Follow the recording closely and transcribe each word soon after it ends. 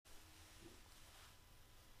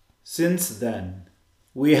Since then,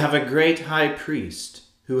 we have a great high priest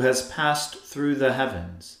who has passed through the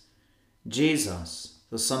heavens, Jesus,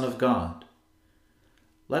 the Son of God.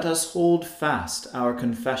 Let us hold fast our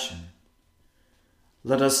confession.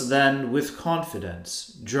 Let us then, with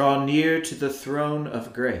confidence, draw near to the throne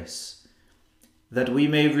of grace, that we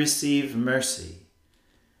may receive mercy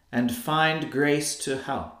and find grace to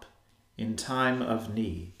help in time of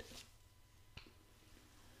need.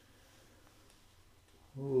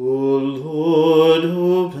 O Lord,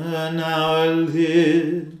 open our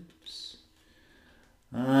lips,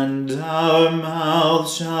 and our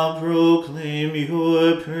mouth shall proclaim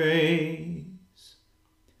your praise.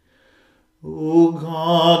 O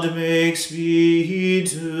God, make speed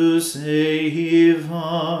to save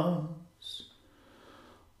us.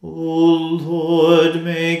 O Lord,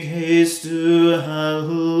 make haste to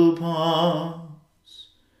help us.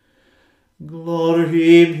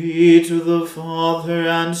 Glory be to the Father,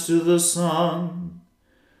 and to the Son,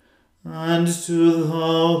 and to the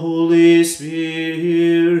Holy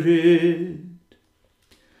Spirit,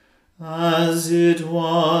 as it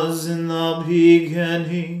was in the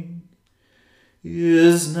beginning,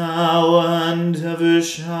 is now, and ever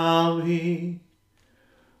shall be,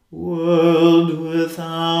 world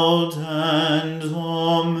without end.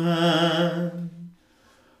 Amen.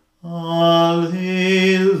 Alleluia.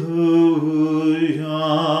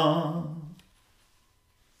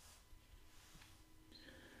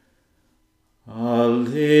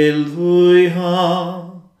 Alleluia.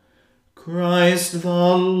 Christ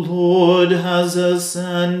the Lord has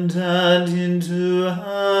ascended into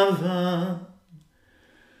heaven.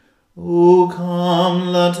 O come,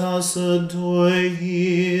 let us adore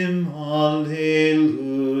him. Alleluia.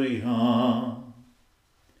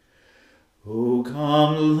 O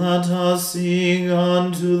come, let us sing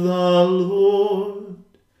unto the Lord.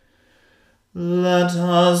 Let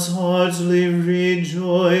us heartily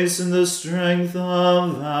rejoice in the strength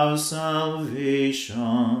of our salvation.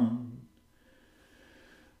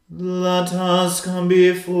 Let us come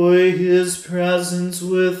before his presence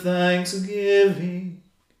with thanksgiving,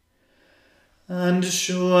 and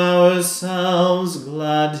show ourselves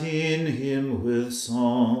glad in him with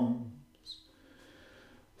songs.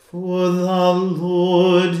 For the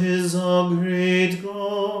Lord is a great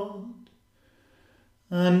God,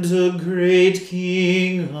 and a great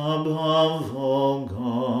King above all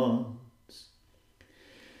gods.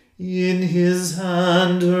 In his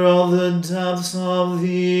hand are all the depths of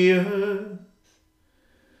the earth,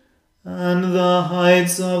 and the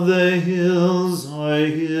heights of the hills are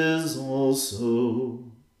his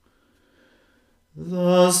also.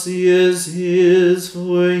 The sea is his,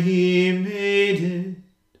 for he made it,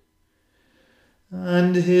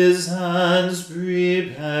 and his hands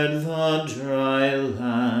prepared the dry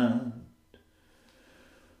land.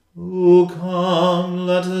 O come,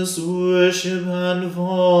 let us worship and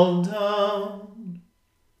fall down,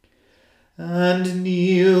 and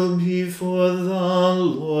kneel before the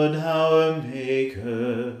Lord our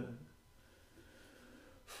Maker.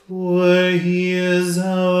 For he is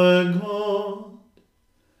our God,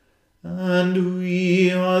 and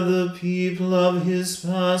we are the people of his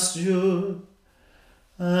pasture,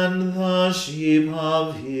 and the sheep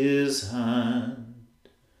of his hand.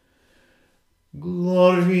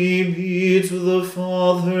 Glory be to the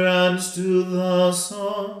Father, and to the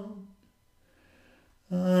Son,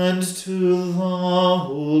 and to the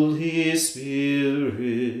Holy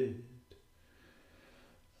Spirit,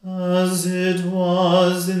 as it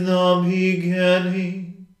was in the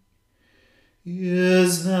beginning,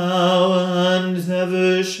 is now, and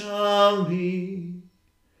ever shall be,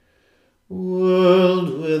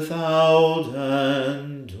 world without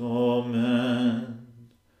end. Amen.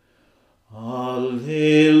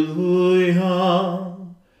 Alleluia.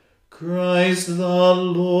 Christ the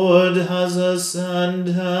Lord has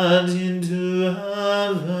ascended into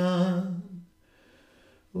heaven.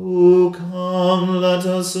 O come, let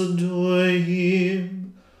us adore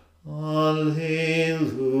him. Alleluia.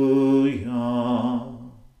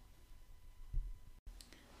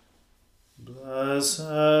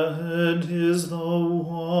 Blessed is the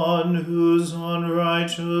one whose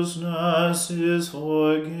unrighteousness is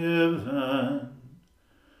forgiven,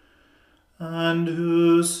 and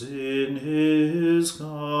whose sin is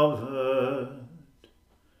covered.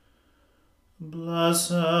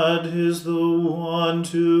 Blessed is the one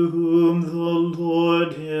to whom the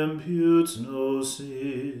Lord imputes no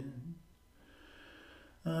sin,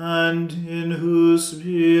 and in whose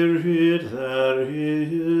spirit there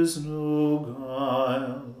is no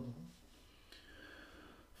guile.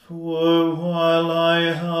 For while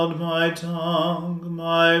I held my tongue,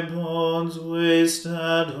 my bones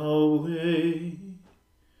wasted away.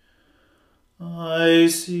 I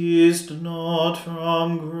ceased not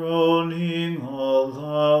from groaning all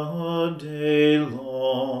the day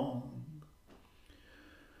long.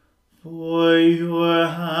 For your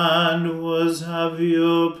hand was heavy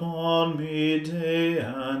upon me day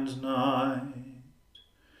and night,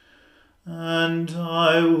 and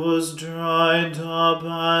I was dried up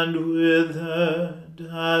and withered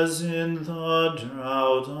as in the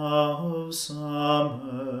drought of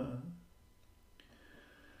summer.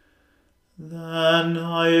 Then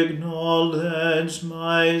I acknowledged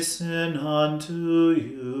my sin unto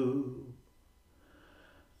you,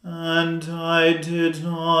 and I did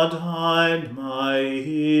not hide my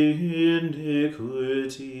iniquity.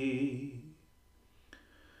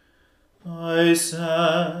 I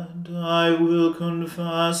said, I will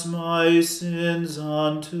confess my sins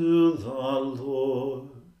unto the Lord.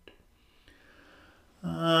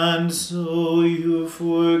 And so you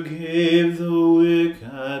forgave the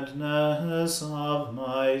wickedness of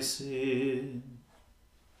my sin.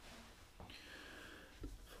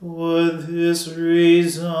 For this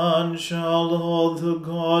reason shall all the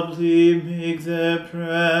godly make their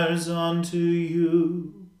prayers unto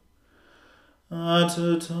you, at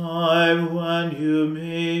a time when you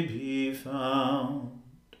may be found.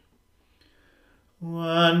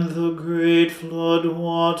 When the great flood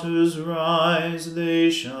waters rise,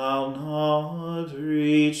 they shall not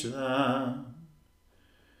reach them.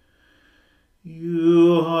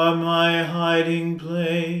 You are my hiding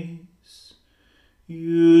place.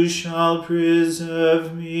 You shall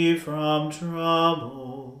preserve me from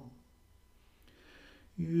trouble.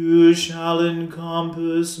 You shall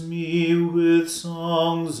encompass me with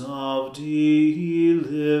songs of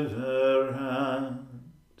deliverance.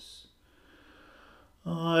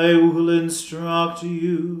 I will instruct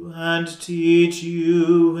you and teach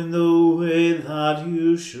you in the way that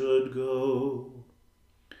you should go,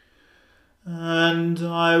 and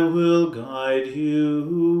I will guide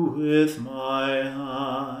you with my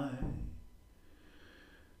eye.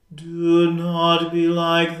 Do not be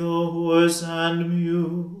like the horse and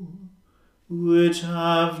mule, which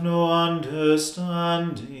have no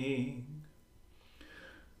understanding,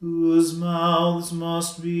 whose mouths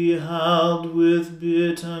must be held with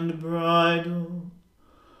bit and bridle,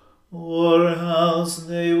 or else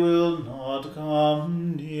they will not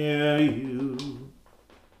come near you.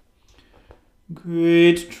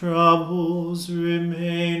 Great troubles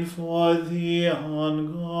remain for the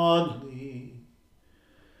ungodly,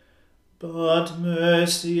 but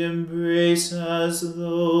mercy embraces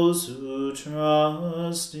those who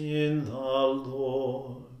trust in the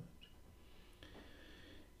Lord.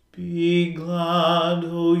 Be glad,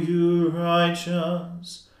 O you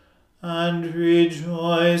righteous, and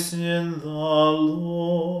rejoice in the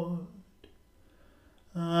Lord,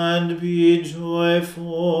 and be joyful,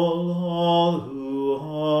 all who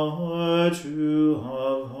are true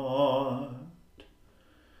of heart.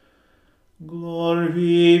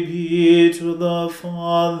 Glory be to the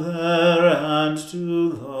Father, and to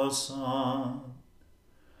the Son,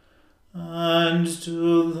 and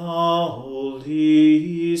to the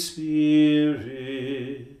Holy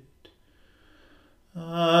Spirit,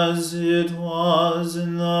 as it was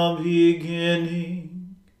in the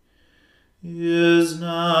beginning, is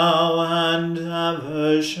now, and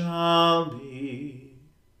ever shall be,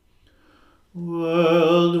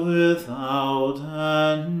 world without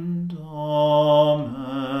end.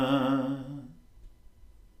 Amen.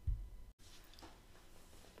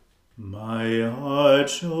 My heart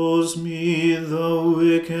shows me the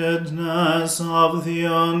wickedness of the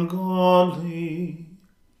ungodly.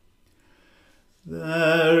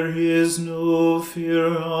 There is no fear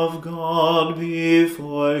of God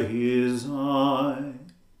before his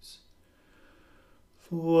eyes,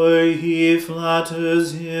 for he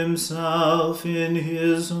flatters himself in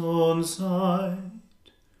his own sight,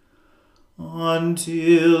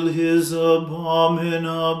 until his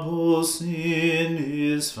abominable sin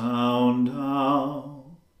is found out.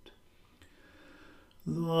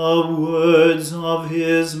 The words of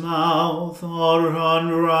his mouth are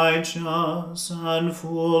unrighteous and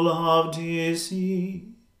full of deceit.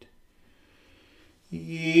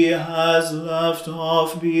 He has left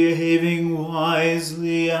off behaving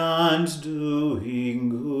wisely and doing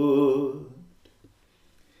good.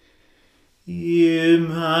 He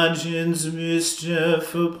imagines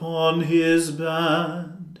mischief upon his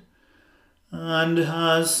bed, and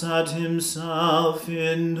has set himself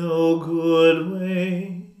in no good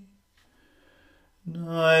way.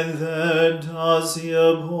 Neither does he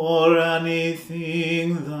abhor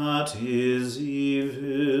anything that is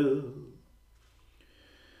evil.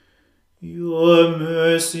 Your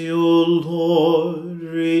mercy, O Lord,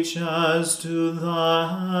 reaches to the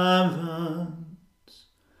heavens,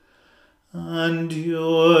 and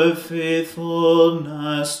your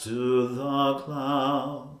faithfulness to the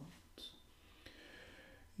clouds.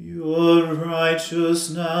 Your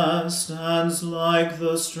righteousness stands like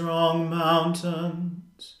the strong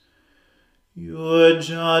mountains. Your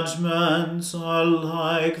judgments are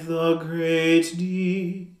like the great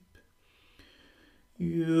deep.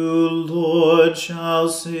 You, Lord, shall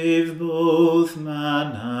save both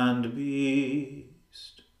man and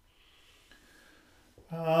beast.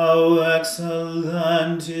 How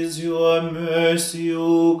excellent is your mercy,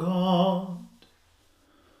 O God!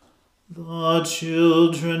 The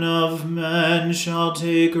children of men shall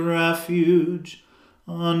take refuge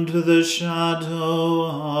under the shadow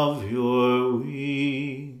of your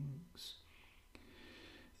wings.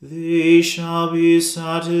 They shall be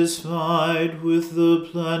satisfied with the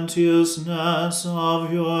plenteousness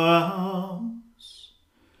of your house,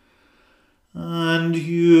 and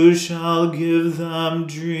you shall give them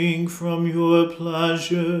drink from your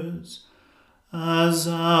pleasures as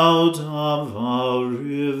out of a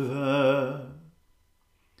river.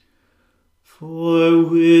 For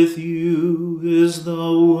with you is the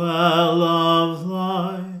well of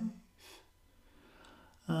life,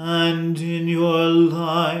 and in your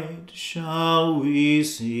light shall we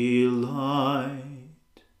see light.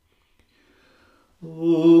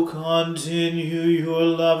 O continue your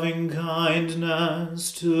loving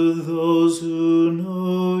kindness to those who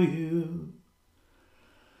know you,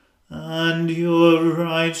 and your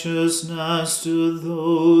righteousness to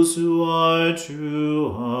those who are true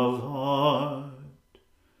of heart.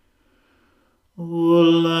 O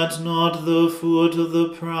let not the foot of the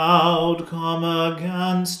proud come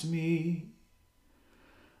against me,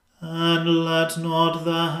 and let not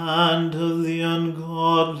the hand of the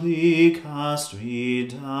ungodly cast me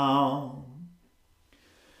down.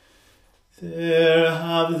 There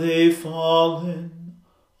have they fallen,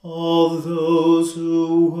 all those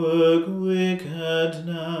who work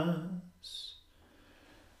wickedness.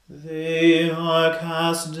 They are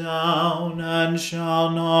cast down and shall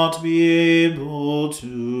not be able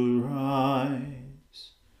to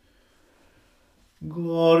rise.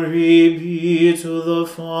 Glory be to the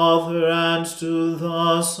Father and to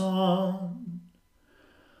the Son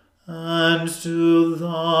and to the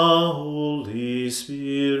Holy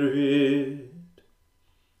Spirit,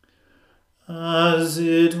 as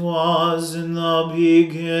it was in the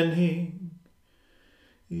beginning,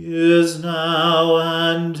 is now,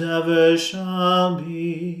 and ever shall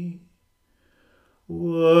be,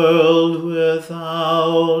 world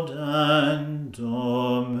without end.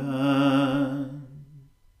 Amen.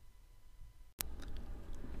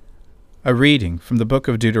 A reading from the book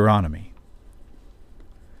of Deuteronomy.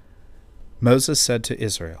 Moses said to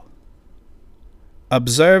Israel,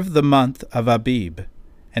 "Observe the month of Abib,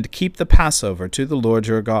 and keep the Passover to the Lord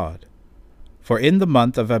your God. For in the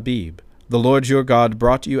month of Abib the Lord your God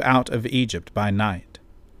brought you out of Egypt by night.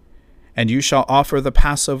 And you shall offer the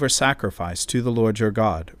Passover sacrifice to the Lord your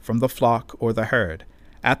God from the flock or the herd,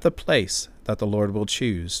 at the place that the Lord will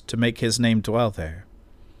choose to make his name dwell there.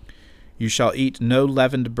 You shall eat no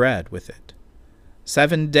leavened bread with it.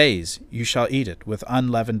 7 days you shall eat it with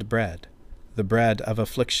unleavened bread, the bread of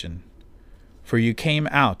affliction. For you came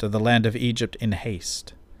out of the land of Egypt in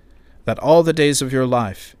haste, that all the days of your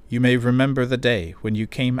life you may remember the day when you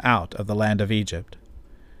came out of the land of Egypt.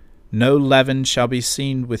 No leaven shall be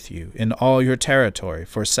seen with you in all your territory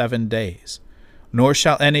for 7 days, nor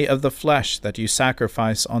shall any of the flesh that you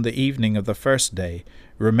sacrifice on the evening of the first day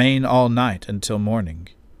remain all night until morning.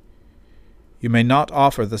 You may not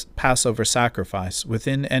offer the Passover sacrifice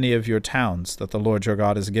within any of your towns that the Lord your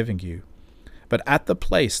God is giving you, but at the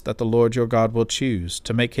place that the Lord your God will choose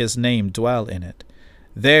to make his name dwell in it.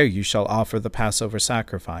 There you shall offer the Passover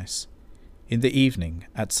sacrifice, in the evening,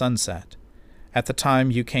 at sunset, at the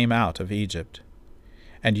time you came out of Egypt.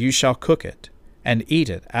 And you shall cook it, and eat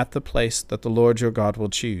it at the place that the Lord your God will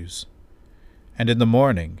choose. And in the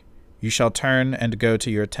morning you shall turn and go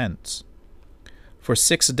to your tents. For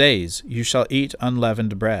 6 days you shall eat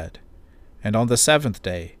unleavened bread, and on the 7th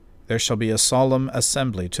day there shall be a solemn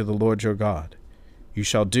assembly to the Lord your God. You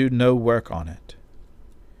shall do no work on it.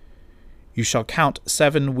 You shall count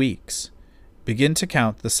 7 weeks. Begin to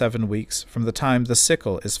count the 7 weeks from the time the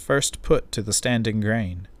sickle is first put to the standing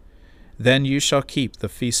grain. Then you shall keep the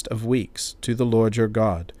Feast of Weeks to the Lord your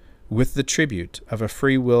God, with the tribute of a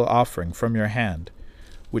freewill offering from your hand,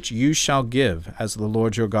 which you shall give as the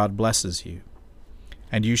Lord your God blesses you.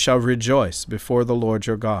 And you shall rejoice before the Lord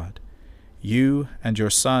your God, you and your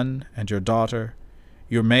son and your daughter,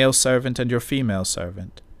 your male servant and your female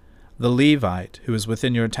servant, the Levite who is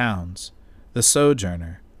within your towns, the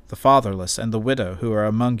sojourner, the fatherless, and the widow who are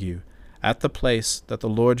among you, at the place that the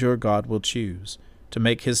Lord your God will choose, to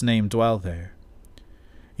make his name dwell there.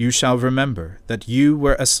 You shall remember that you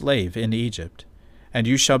were a slave in Egypt, and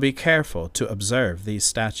you shall be careful to observe these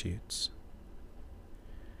statutes.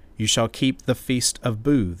 You shall keep the Feast of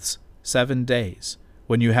Booths 7 days,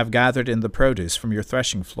 when you have gathered in the produce from your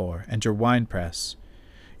threshing floor and your winepress.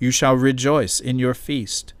 You shall rejoice in your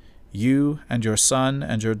feast, you and your son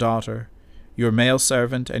and your daughter, your male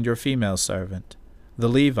servant and your female servant, the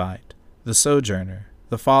Levite, the sojourner,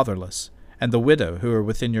 the fatherless, and the widow who are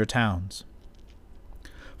within your towns.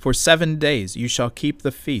 For 7 days you shall keep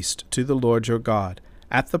the feast to the Lord your God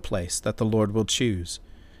at the place that the Lord will choose,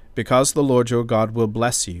 because the Lord your God will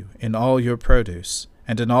bless you in all your produce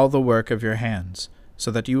and in all the work of your hands, so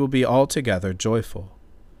that you will be altogether joyful.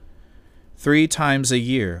 3 times a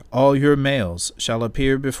year all your males shall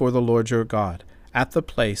appear before the Lord your God at the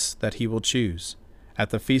place that he will choose, at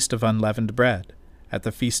the feast of unleavened bread, at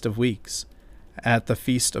the feast of weeks, at the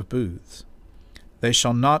feast of booths. They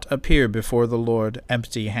shall not appear before the Lord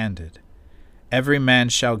empty-handed. Every man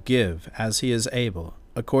shall give as he is able,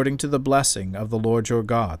 according to the blessing of the Lord your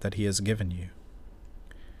God that he has given you.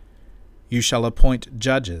 You shall appoint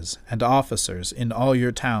judges and officers in all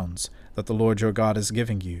your towns that the Lord your God is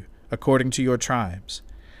giving you, according to your tribes,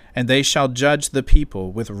 and they shall judge the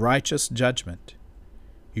people with righteous judgment.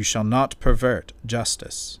 You shall not pervert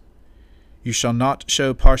justice. You shall not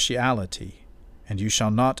show partiality, and you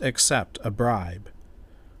shall not accept a bribe.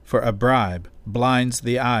 For a bribe blinds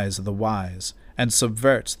the eyes of the wise, and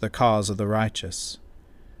subverts the cause of the righteous.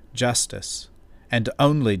 Justice, and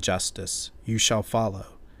only justice, you shall follow,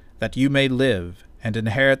 that you may live and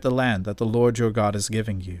inherit the land that the Lord your God is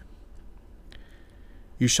giving you.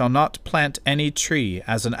 You shall not plant any tree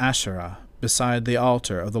as an Asherah beside the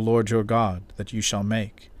altar of the Lord your God that you shall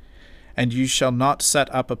make, and you shall not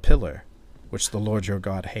set up a pillar, which the Lord your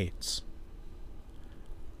God hates.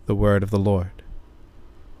 The word of the Lord.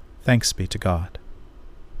 Thanks be to God.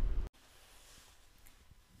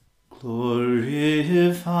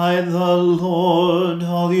 Glorify the Lord,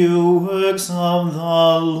 all you works of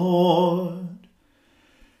the Lord.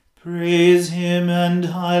 Praise him and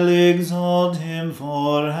highly exalt him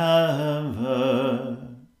forever.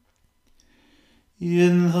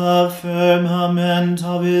 In the firmament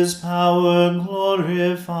of his power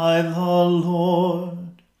glorify the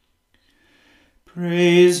Lord.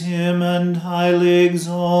 Praise him and highly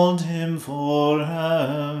exalt him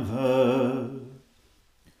forever.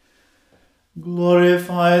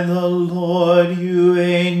 Glorify the Lord, you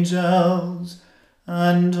angels,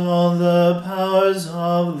 and all the powers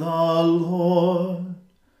of the Lord.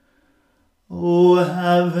 O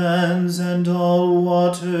heavens and all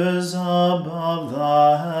waters above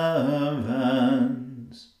the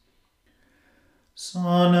heavens,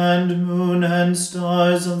 sun and moon and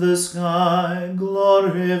stars of the sky,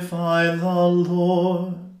 glorify the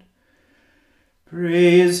Lord.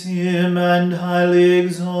 Praise him and highly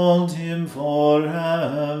exalt him forever.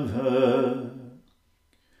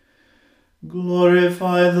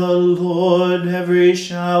 Glorify the Lord, every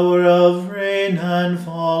shower of rain and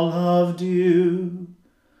fall of dew,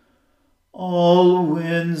 all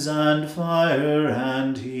winds and fire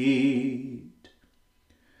and heat.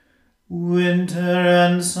 Winter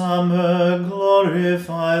and summer,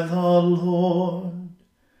 glorify the Lord.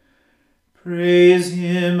 Praise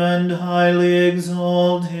him and highly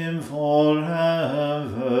exalt him forever.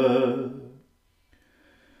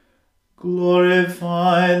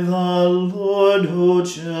 Glorify the Lord, O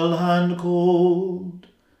chill and cold,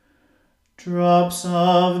 drops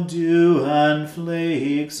of dew and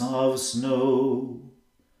flakes of snow,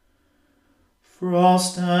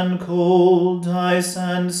 frost and cold, ice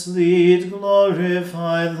and sleet,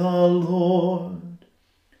 glorify the Lord.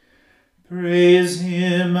 Praise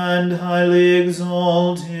him and highly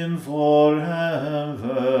exalt him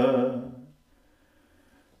forever.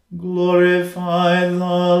 Glorify the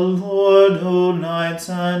Lord, O nights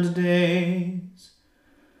and days,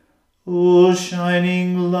 O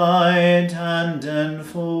shining light and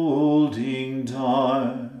enfolding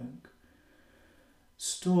dark.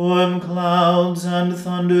 Storm clouds and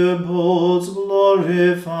thunderbolts,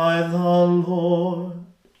 glorify the Lord.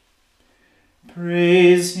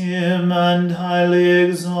 Praise him and highly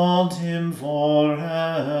exalt him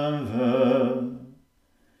forever.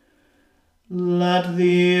 Let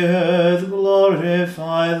the earth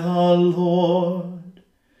glorify the Lord.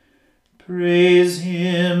 Praise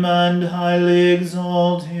him and highly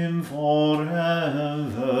exalt him forever.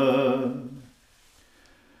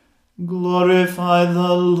 Glorify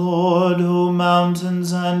the Lord, O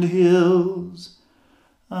mountains and hills,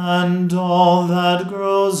 and all that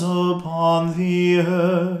grows upon the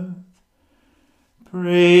earth.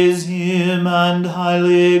 Praise him and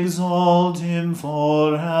highly exalt him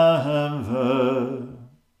forever.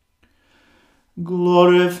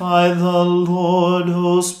 Glorify the Lord,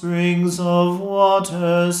 O springs of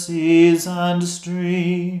water, seas and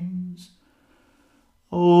streams,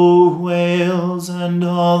 O whales and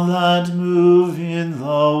all that move in the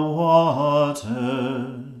waters.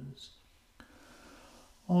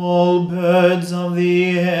 All birds of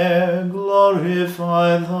the air,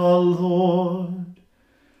 glorify the Lord.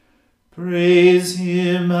 Praise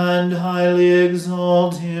him and highly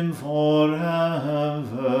exalt him forever.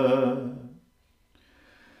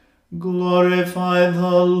 Glorify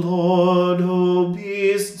the Lord, O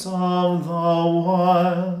beasts of the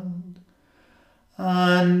wild,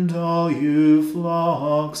 and all you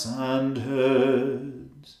flocks and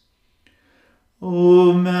herds.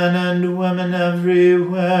 O men and women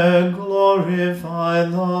everywhere, glorify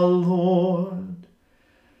the Lord.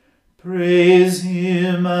 Praise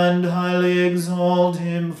him and highly exalt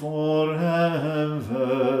him forever.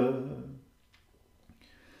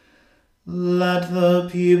 Let the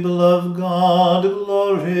people of God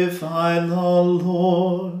glorify the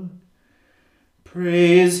Lord.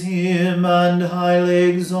 Praise him and highly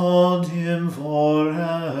exalt him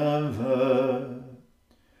forever.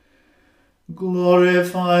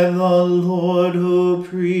 Glorify the Lord, O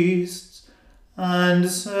priests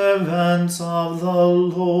and servants of the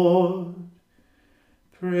Lord.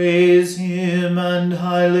 Praise him and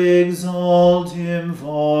highly exalt him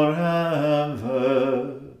forever.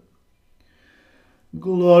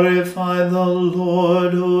 Glorify the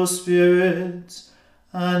Lord, O spirits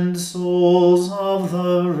and souls of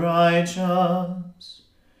the righteous.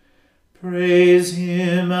 Praise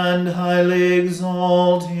him and highly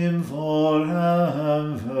exalt him forever.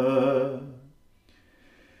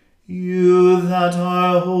 You that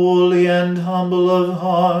are holy and humble of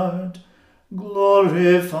heart,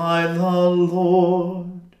 glorify the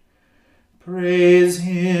Lord. Praise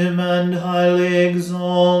him and highly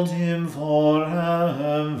exalt him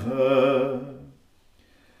forever.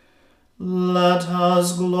 Let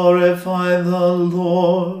us glorify the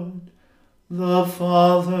Lord, the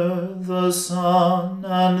Father, the Son,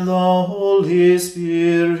 and the Holy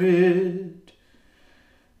Spirit.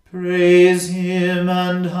 Praise him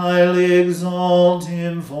and highly exalt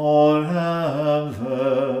him forever.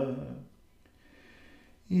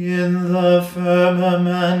 In the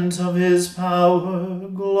firmament of his power,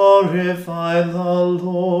 glorify the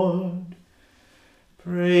Lord.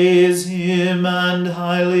 Praise him and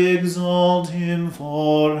highly exalt him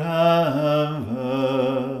forever.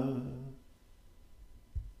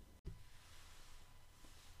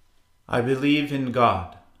 I believe in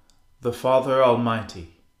God, the Father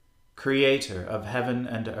Almighty, Creator of heaven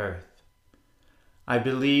and earth. I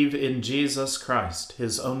believe in Jesus Christ,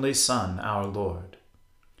 his only Son, our Lord.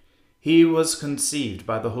 He was conceived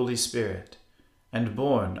by the Holy Spirit and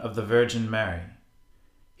born of the Virgin Mary.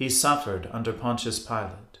 He suffered under Pontius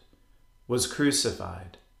Pilate, was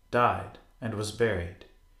crucified, died, and was buried.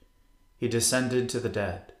 He descended to the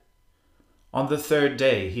dead. On the third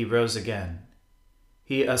day he rose again.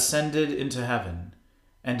 He ascended into heaven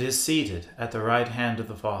and is seated at the right hand of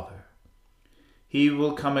the Father. He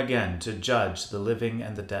will come again to judge the living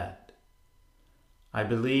and the dead. I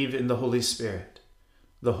believe in the Holy Spirit,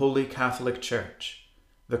 the Holy Catholic Church,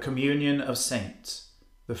 the communion of saints,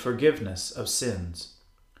 the forgiveness of sins,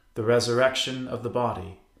 the resurrection of the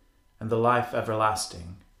body, and the life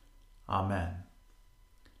everlasting. Amen.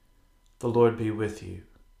 The Lord be with you.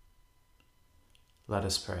 Let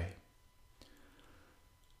us pray.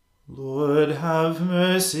 Lord, have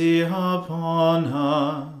mercy upon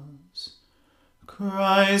us.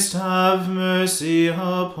 Christ, have mercy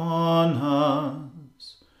upon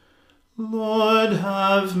us. Lord,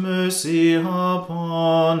 have mercy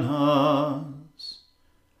upon us.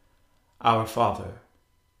 Our Father,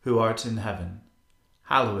 who art in heaven,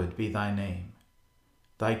 hallowed be thy name.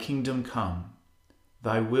 Thy kingdom come,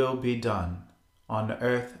 thy will be done, on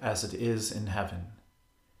earth as it is in heaven.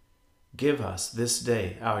 Give us this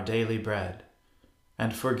day our daily bread,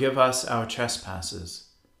 and forgive us our trespasses,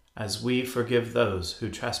 as we forgive those who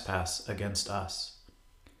trespass against us.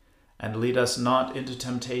 And lead us not into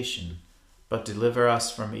temptation, but deliver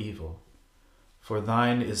us from evil. For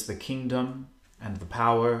thine is the kingdom, and the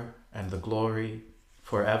power, and the glory,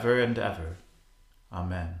 forever and ever.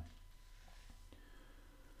 Amen.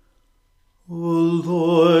 O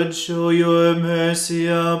Lord, show your mercy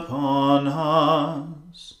upon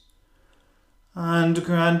us, and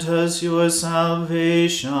grant us your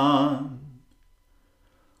salvation.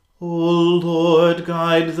 O Lord,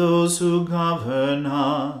 guide those who govern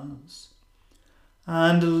us,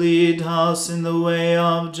 and lead us in the way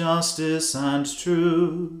of justice and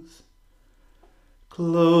truth.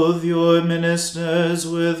 Clothe your ministers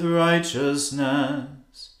with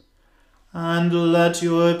righteousness, and let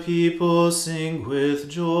your people sing with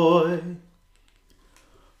joy.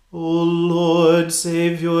 O Lord,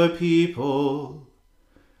 save your people,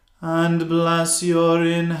 and bless your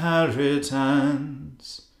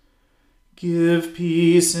inheritance. Give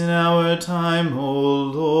peace in our time, O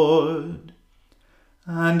Lord,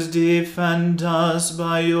 and defend us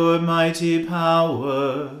by your mighty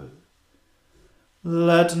power.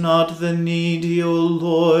 Let not the needy, O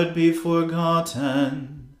Lord, be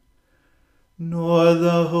forgotten, nor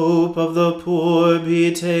the hope of the poor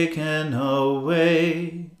be taken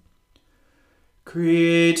away.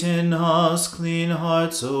 Create in us clean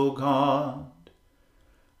hearts, O God,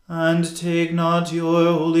 and take not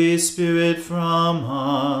your Holy Spirit from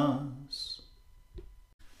us.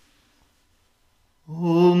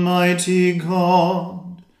 Almighty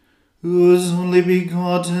God, whose only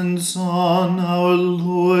begotten Son, our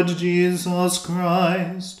Lord Jesus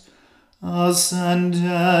Christ,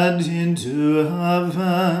 ascended into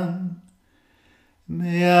heaven,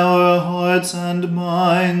 may our hearts and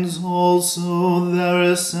minds also there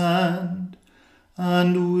ascend,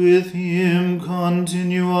 and with him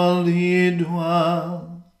continually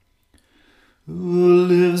dwell, who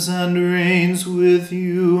lives and reigns with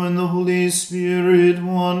you and the Holy Spirit,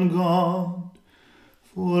 one God,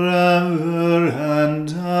 forever and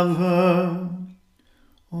ever.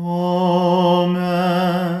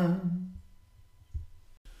 Amen.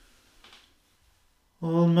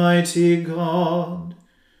 Almighty God,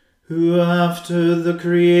 who after the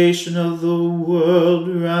creation of the world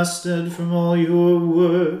rested from all your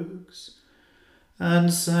works,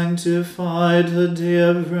 and sanctified the day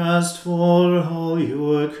of rest for all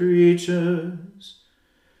your creatures,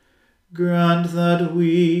 grant that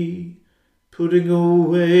we, putting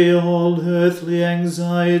away all earthly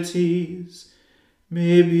anxieties,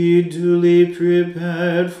 may be duly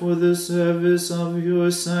prepared for the service of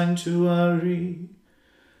your sanctuary,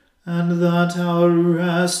 and that our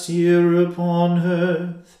rest here upon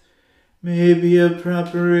earth may be a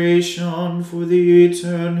preparation for the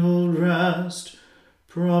eternal rest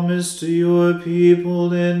promised to your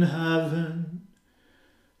people in heaven.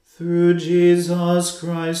 Through Jesus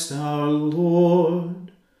Christ our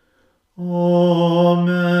Lord.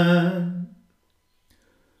 Amen.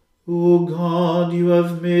 O God, you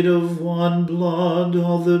have made of one blood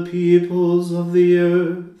all the peoples of the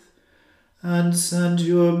earth, and sent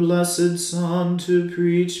your blessed Son to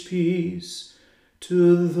preach peace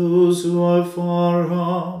to those who are far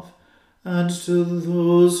off and to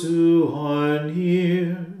those who are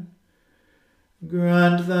near.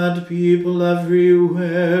 Grant that people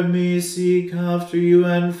everywhere may seek after you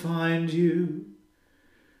and find you.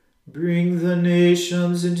 Bring the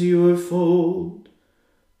nations into your fold.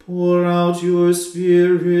 Pour out your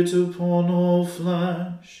Spirit upon all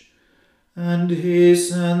flesh, and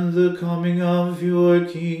hasten the coming of your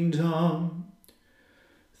kingdom.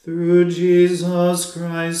 Through Jesus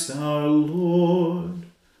Christ our Lord.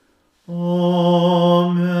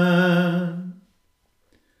 Amen.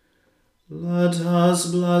 Let us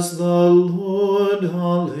bless the Lord.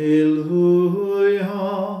 Alleluia.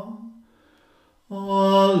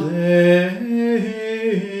 Alleluia.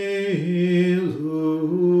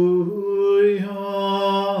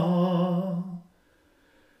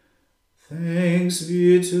 Thanks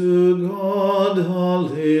be to God.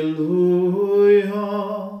 Alleluia.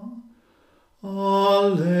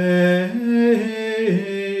 Alleluia.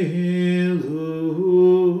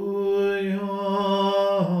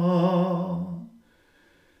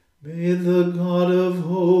 May the God of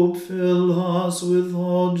hope fill us with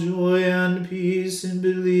all joy and peace in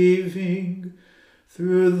believing,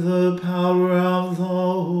 through the power of the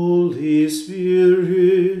Holy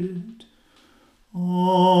Spirit.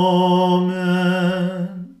 Amen.